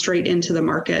perhaps straight into the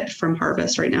market from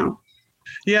harvest right now?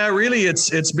 Yeah, really,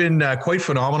 it's been quite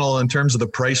phenomenal in terms of the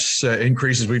price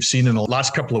increases we've seen in the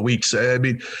last couple of weeks. I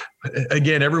mean,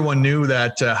 again, everyone knew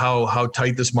that how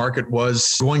tight this market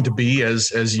was going to be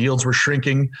as yields were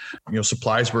shrinking.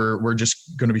 Supplies were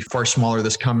just going to be far smaller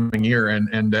this coming year,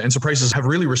 and so prices have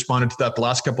really responded to that the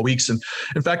last couple of weeks. And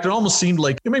in fact, it almost seemed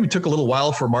like it maybe took a little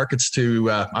while for markets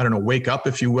to wake up,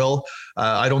 if you will.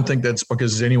 I don't think that's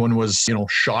because anyone was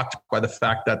shocked by the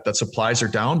fact that supplies are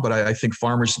down, but I think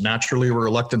farmers naturally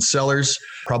were reluctant sellers,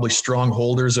 probably strong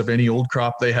holders of any old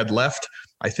crop they had left.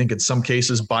 I think in some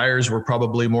cases, buyers were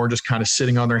probably more just kind of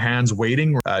sitting on their hands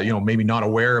waiting, maybe not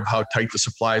aware of how tight the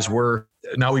supplies were.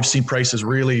 Now we've seen prices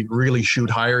really, really shoot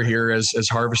higher here as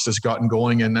harvest has gotten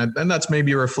going. And that's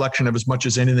maybe a reflection of, as much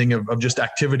as anything, of just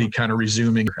activity kind of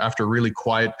resuming after a really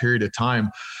quiet period of time.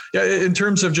 Yeah, in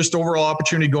terms of just overall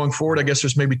opportunity going forward, I guess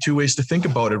there's maybe two ways to think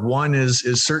about it. One is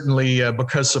certainly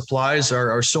because supplies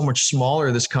are so much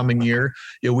smaller this coming year,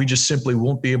 we just simply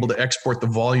won't be able to export the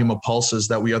volume of pulses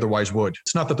that we otherwise would.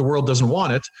 It's not that the world doesn't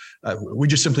want it. We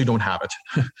just simply don't have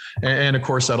it. And of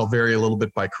course, that'll vary a little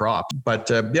bit by crop. But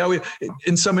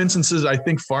in some instances, I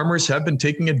think farmers have been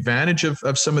taking advantage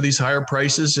of some of these higher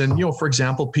prices. And, for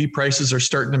example, pea prices are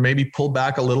starting to maybe pull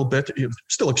back a little bit,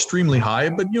 still extremely high,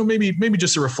 but, maybe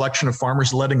just a reflection of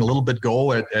farmers letting a little bit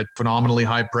go at phenomenally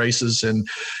high prices. And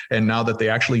now that they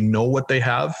actually know what they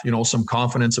have, some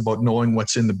confidence about knowing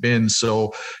what's in the bin.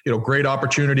 So, great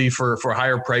opportunity for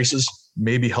higher prices.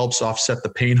 Maybe helps offset the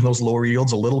pain of those lower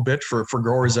yields a little bit for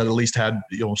growers that at least had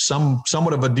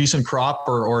somewhat of a decent crop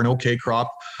or an okay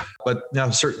crop. But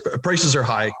prices are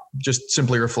high, just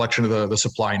simply a reflection of the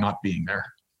supply not being there.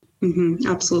 Mm-hmm,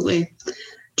 absolutely.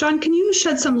 John, can you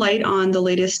shed some light on the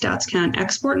latest StatsCan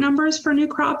export numbers for new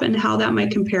crop and how that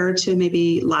might compare to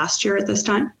maybe last year at this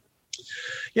time?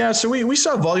 Yeah, so we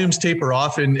saw volumes taper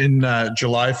off in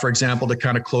July, for example, to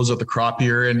kind of close out the crop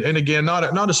year, and again,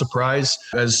 not a surprise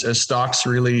as stocks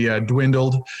really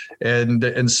dwindled,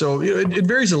 and so it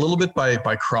varies a little bit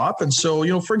by crop, and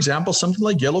so for example, something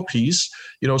like yellow peas,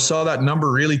 saw that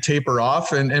number really taper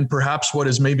off, and perhaps what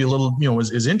is maybe a little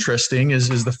is interesting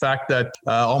is the fact that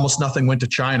almost nothing went to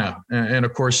China, and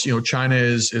of course China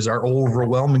is our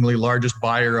overwhelmingly largest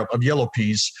buyer of yellow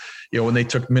peas. When they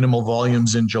took minimal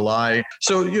volumes in July.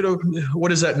 So, what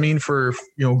does that mean for,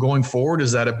 going forward?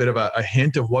 Is that a bit of a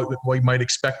hint of what we might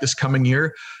expect this coming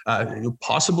year?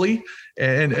 Possibly.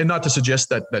 And not to suggest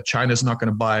that China is not going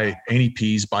to buy any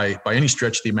peas by any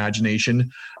stretch of the imagination,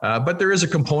 but there is a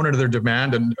component of their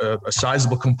demand, and a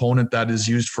sizable component that is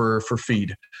used for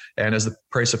feed. And as the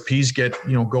price of peas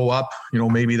go up,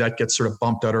 maybe that gets sort of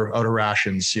bumped out of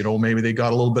rations. Maybe they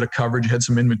got a little bit of coverage, had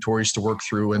some inventories to work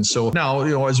through. And so now,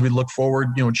 as we look forward,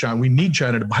 China, we need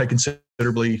China to buy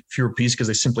considerably fewer peas because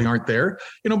they simply aren't there,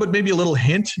 but maybe a little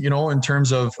hint, in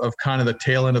terms of kind of the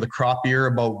tail end of the crop year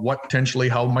about what potentially,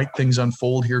 how might things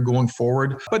unfold here going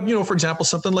forward. But, for example,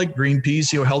 something like green peas,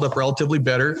 held up relatively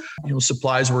better.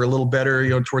 Supplies were a little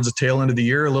better, towards the tail end of the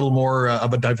year, a little more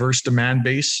of a diverse demand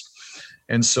base.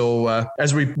 And so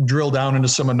as we drill down into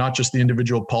some of not just the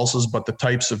individual pulses, but the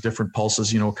types of different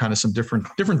pulses, kind of some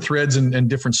different threads and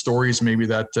different stories maybe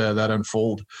that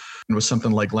unfold. And with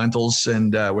something like lentils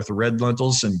and with red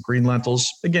lentils and green lentils,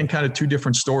 again, kind of two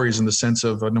different stories in the sense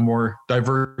of a more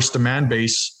diverse demand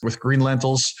base. With green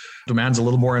lentils, demand's a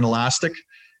little more inelastic.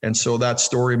 And so that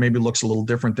story maybe looks a little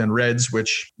different than reds,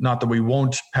 which not that we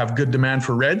won't have good demand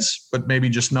for reds, but maybe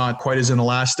just not quite as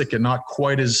inelastic and not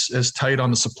quite as tight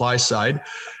on the supply side.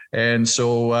 And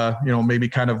so, maybe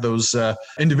kind of those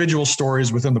individual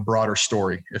stories within the broader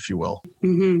story, if you will.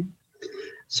 Mm-hmm.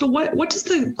 So what does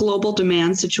the global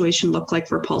demand situation look like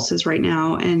for pulses right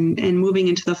now and moving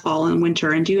into the fall and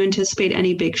winter? And do you anticipate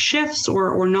any big shifts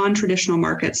or non-traditional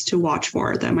markets to watch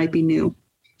for that might be new?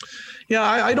 Yeah,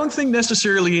 I don't think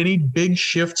necessarily any big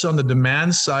shifts on the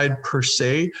demand side per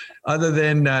se, other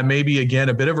than maybe, again,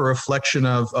 a bit of a reflection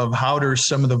of how do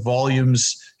some of the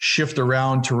volumes shift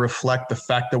around to reflect the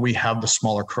fact that we have the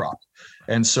smaller crop.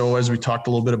 And so as we talked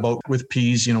a little bit about with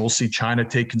peas, we'll see China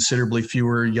take considerably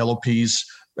fewer yellow peas,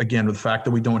 again, with the fact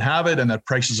that we don't have it and that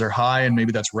prices are high, and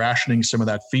maybe that's rationing some of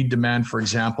that feed demand, for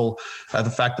example. The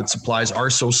fact that supplies are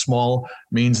so small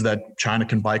means that China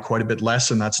can buy quite a bit less,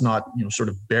 and that's not, sort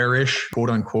of bearish, quote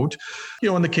unquote.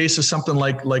 In the case of something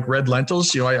like red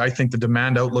lentils, I think the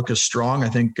demand outlook is strong. I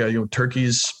think,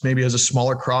 Turkey's maybe has a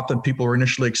smaller crop than people were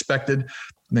initially expected.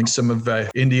 I think some of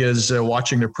India's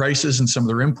watching their prices, and some of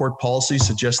their import policies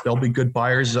suggest they'll be good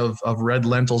buyers of red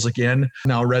lentils again.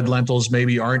 Now, red lentils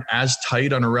maybe aren't as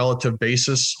tight on a relative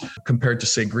basis compared to,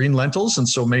 say, green lentils. And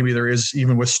so maybe there is,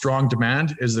 even with strong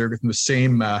demand, is there the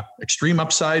same extreme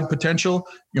upside potential?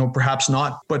 Perhaps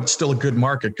not, but still a good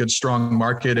market, good strong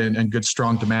market and good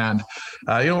strong demand.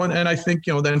 And I think,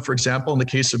 then, for example, in the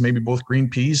case of maybe both green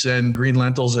peas and green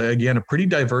lentils, again, a pretty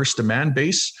diverse demand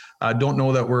base. I don't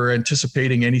know that we're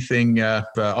anticipating anything out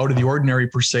of the ordinary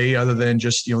per se, other than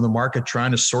just, the market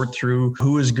trying to sort through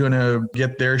who is going to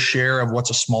get their share of what's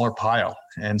a smaller pile.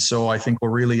 And so I think we'll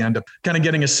really end up kind of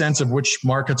getting a sense of which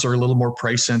markets are a little more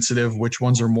price sensitive, which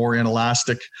ones are more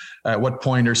inelastic. At what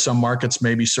point are some markets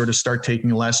maybe sort of start taking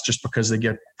less just because they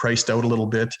get priced out a little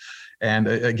bit. And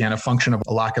again, a function of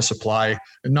a lack of supply,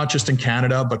 not just in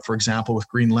Canada, but for example, with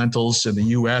green lentils in the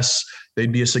US,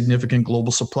 they'd be a significant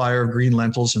global supplier of green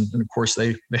lentils. And of course,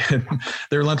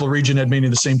 their lentil region had many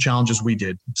of the same challenges we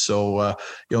did. So,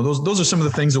 those are some of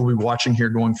the things that we'll be watching here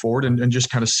going forward and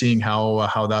just kind of seeing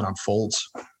how that unfolds.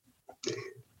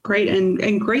 Great.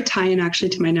 And great tie-in actually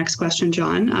to my next question,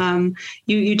 John.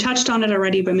 You touched on it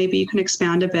already, but maybe you can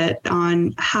expand a bit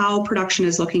on how production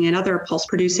is looking in other pulse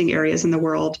producing areas in the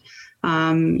world.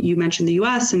 You mentioned the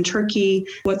US and Turkey.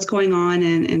 What's going on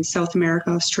in South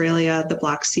America, Australia, the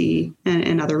Black Sea,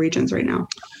 and other regions right now?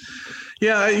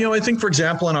 Yeah, I think, for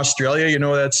example, in Australia,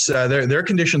 that's their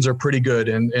conditions are pretty good.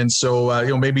 And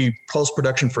so, maybe pulse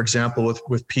production, for example,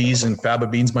 with peas and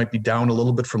faba beans might be down a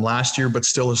little bit from last year, but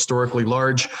still historically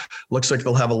large. Looks like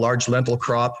they'll have a large lentil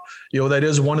crop. That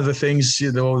is one of the things,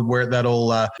 where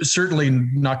that'll certainly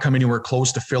not come anywhere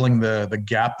close to filling the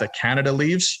gap that Canada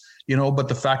leaves. but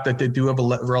the fact that they do have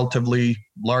a relatively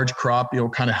large crop,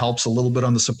 kind of helps a little bit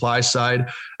on the supply side.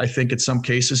 I think in some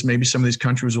cases, maybe some of these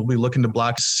countries will be looking to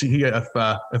Black Sea,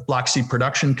 if Black Sea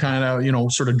production kind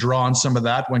of, sort of draw on some of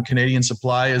that when Canadian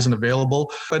supply isn't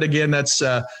available. But again, that's,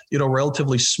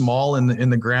 relatively small in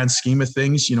the grand scheme of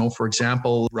things. For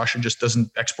example, Russia just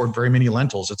doesn't export very many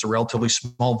lentils. It's a relatively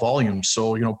small volume.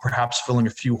 So, perhaps filling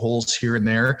a few holes here and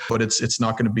there, but it's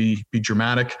not going to be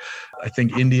dramatic. I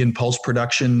think Indian pulse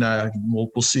production, we'll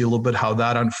see a little bit how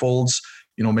that unfolds.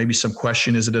 Maybe some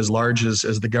question, is it as large as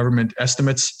the government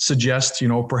estimates suggest?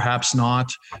 Perhaps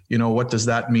not. What does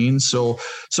that mean? So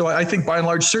I think by and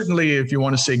large, certainly if you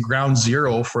want to say ground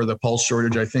zero for the pulse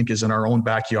shortage, I think is in our own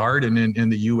backyard and in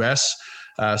the U.S.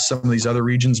 Some of these other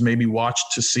regions may be watched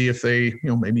to see if they,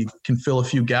 maybe can fill a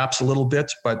few gaps a little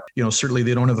bit, but, certainly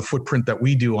they don't have the footprint that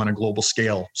we do on a global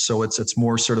scale. So it's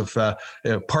more sort of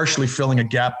partially filling a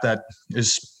gap that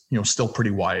is, still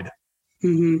pretty wide.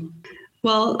 Mm-hmm.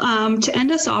 Well, to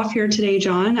end us off here today,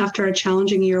 John, after a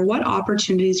challenging year, what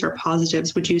opportunities or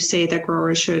positives would you say that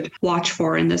growers should watch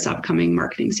for in this upcoming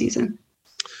marketing season?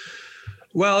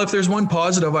 Well, if there's one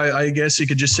positive, I guess you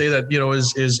could just say that,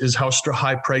 is how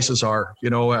high prices are.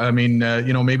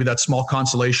 Maybe that small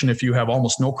consolation if you have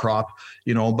almost no crop,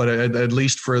 but at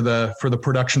least for the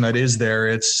production that is there,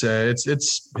 it's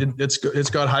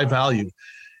got high value.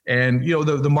 And,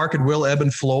 the market will ebb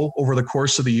and flow over the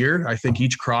course of the year. I think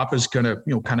each crop is going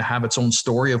to, kind of have its own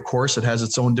story. Of course, it has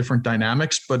its own different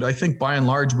dynamics, but I think by and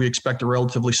large, we expect a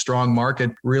relatively strong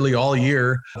market really all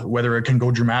year. Whether it can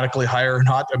go dramatically higher or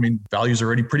not, values are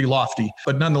already pretty lofty,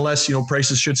 but nonetheless,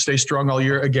 prices should stay strong all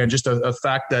year. Again, just a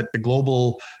fact that the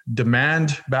global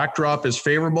demand backdrop is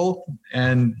favorable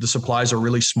and the supplies are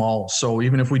really small. So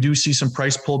even if we do see some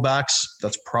price pullbacks,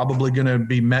 that's probably going to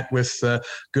be met with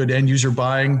good end user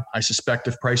buying. I suspect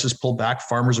if prices pull back,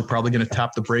 farmers are probably going to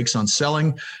tap the brakes on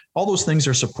selling. All those things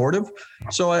are supportive.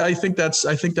 So I think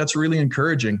that's really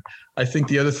encouraging. I think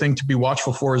the other thing to be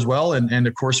watchful for as well, and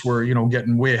of course we're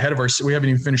getting way ahead of we haven't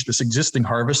even finished this existing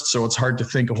harvest, so it's hard to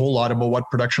think a whole lot about what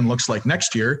production looks like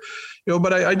next year.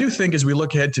 But I do think as we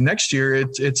look ahead to next year,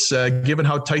 it's given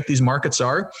how tight these markets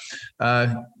are.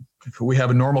 If we have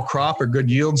a normal crop or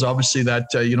good yields, obviously that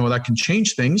that can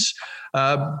change things.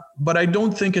 But I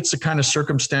don't think it's the kind of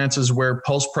circumstances where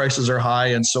pulse prices are high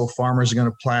and so farmers are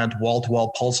going to plant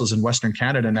wall-to-wall pulses in Western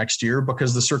Canada next year,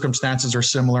 because the circumstances are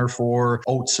similar for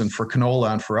oats and for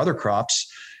canola and for other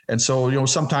crops. And so,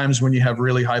 sometimes when you have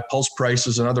really high pulse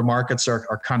prices and other markets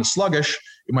are kind of sluggish,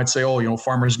 you might say,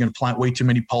 farmers are going to plant way too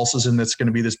many pulses and it's going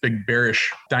to be this big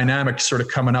bearish dynamic sort of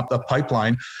coming up the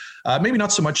pipeline. Maybe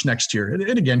not so much next year. And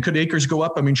again, could acres go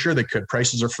up? Sure they could.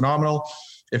 Prices are phenomenal.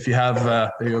 If you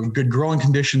have good growing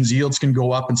conditions, yields can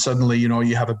go up and suddenly,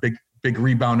 you have a big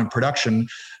rebound in production.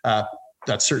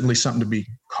 That's certainly something to be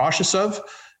cautious of.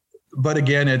 But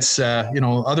again, it's,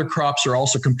 other crops are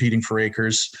also competing for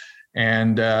acres.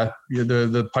 And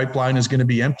the pipeline is going to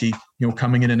be empty,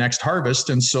 coming into next harvest.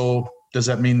 And so does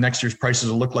that mean next year's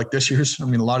prices will look like this year's? A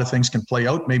lot of things can play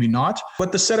out, maybe not.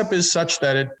 But the setup is such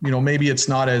that it, maybe it's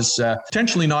not as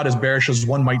potentially not as bearish as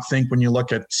one might think when you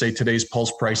look at, say, today's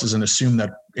pulse prices and assume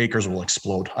that acres will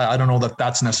explode. I don't know that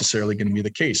that's necessarily going to be the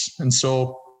case. And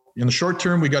so in the short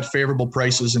term, we got favorable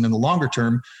prices, and in the longer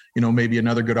term, maybe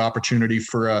another good opportunity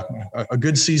for a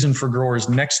good season for growers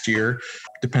next year,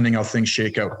 depending how things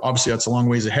shake out. Obviously, that's a long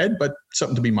ways ahead, but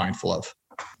something to be mindful of.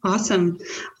 Awesome.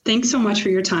 Thanks so much for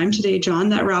your time today, John.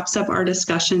 That wraps up our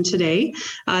discussion today.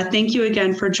 Thank you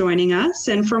again for joining us.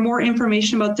 And for more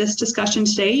information about this discussion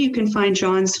today, you can find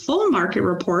John's full market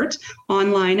report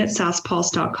online at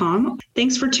sasspulse.com.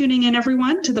 Thanks for tuning in,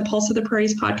 everyone, to the Pulse of the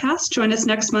Prairies podcast. Join us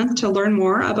next month to learn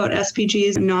more about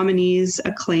SPG's nominees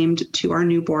acclaimed to our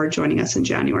new board joining us in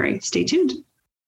January. Stay tuned.